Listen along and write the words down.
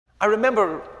I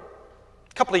remember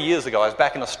a couple of years ago, I was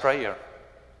back in Australia,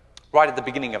 right at the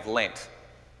beginning of Lent.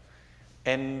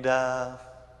 And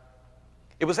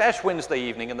it was Ash Wednesday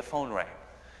evening and the phone rang.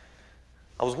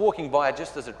 I was walking by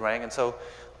just as it rang, and so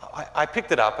I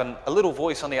picked it up, and a little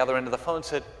voice on the other end of the phone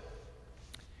said,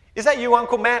 "Is that you,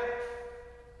 Uncle Matt?"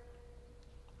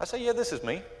 I said, "Yeah, this is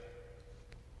me."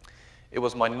 It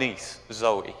was my niece,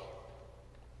 Zoe.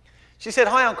 She said,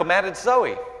 "Hi, Uncle Matt, it's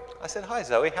Zoe." I said, "Hi,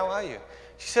 Zoe, how are you?"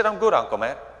 She said, "I'm good, Uncle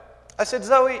Matt." I said,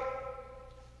 "Zoe,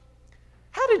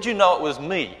 how did you know it was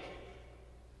me?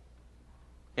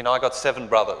 You know, I got 7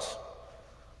 brothers."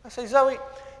 I say, "Zoe,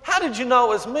 how did you know it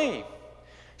was me?"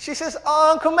 She says,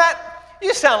 "Oh, Uncle Matt,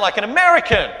 you sound like an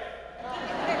American."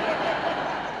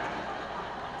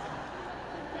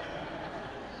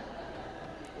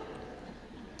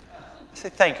 I say,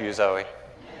 "Thank you, Zoe."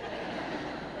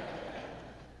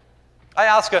 I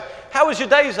asked her, "How was your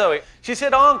day, Zoe?" She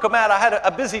said, "Oh, Uncle Matt, I had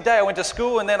a busy day. I went to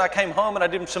school, and then I came home and I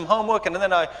did some homework, and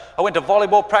then I went to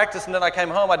volleyball practice, and then I came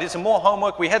home, I did some more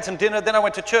homework, we had some dinner, then I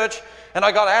went to church, and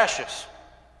I got ashes."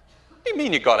 "What do you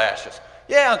mean you got ashes?"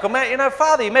 "Yeah, Uncle Matt, you know,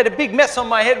 Father, he made a big mess on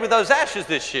my head with those ashes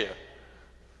this year."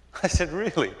 I said,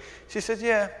 "Really?" She said,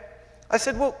 "Yeah." I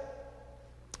said, "Well,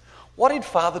 what did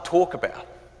Father talk about?"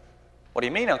 "What do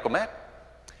you mean, Uncle Matt?"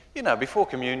 "You know, before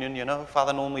communion, you know,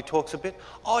 Father normally talks a bit."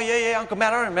 "Oh, yeah, Uncle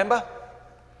Matt, I remember.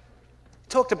 He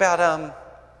talked about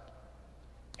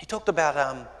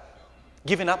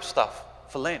giving up stuff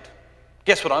for Lent."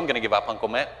 "Guess what I'm going to give up, Uncle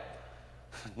Matt?"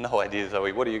 "No idea,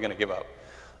 Zoe. What are you going to give up?"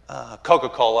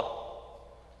 "Coca-Cola."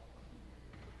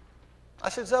 I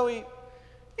said, "Zoe,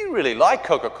 you really like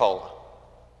Coca-Cola."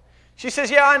 She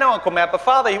says, "Yeah, I know, Uncle Matt, but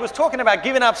Father, he was talking about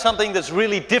giving up something that's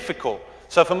really difficult.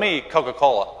 So for me,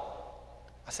 Coca-Cola."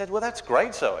 I said, "Well, that's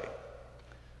great, Zoe."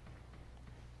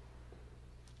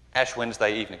 Ash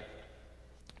Wednesday evening.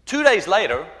 2 days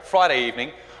later, Friday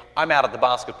evening, I'm out at the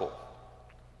basketball.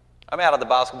 I'm out at the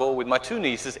basketball with my 2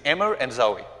 nieces, Emma and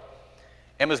Zoe.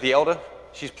 Emma's the elder.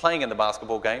 She's playing in the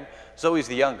basketball game. Zoe's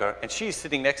the younger, and she's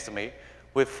sitting next to me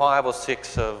with 5 or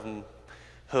 6 of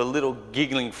her little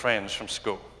giggling friends from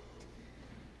school.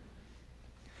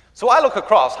 So I look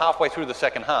across halfway through the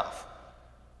second half,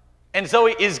 and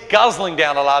Zoe is guzzling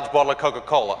down a large bottle of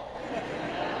Coca-Cola.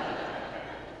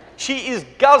 She is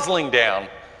guzzling down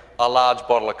a large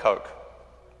bottle of Coke.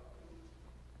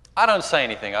 I don't say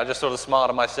anything. I just sort of smile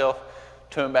to myself,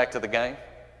 turn back to the game.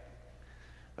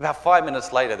 About 5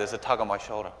 minutes later, there's a tug on my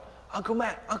shoulder. Uncle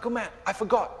Matt, I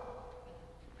forgot."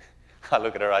 I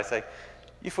look at her, I say,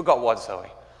 "You forgot what,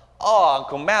 Zoe?" "Oh,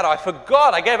 Uncle Matt, I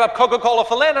forgot. I gave up Coca-Cola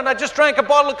for Lent, and I just drank a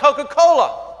bottle of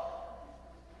Coca-Cola."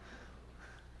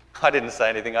 I didn't say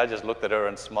anything. I just looked at her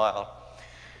and smiled.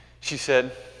 She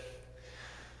said,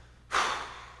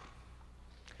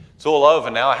 "It's all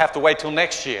over now. I have to wait till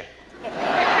next year."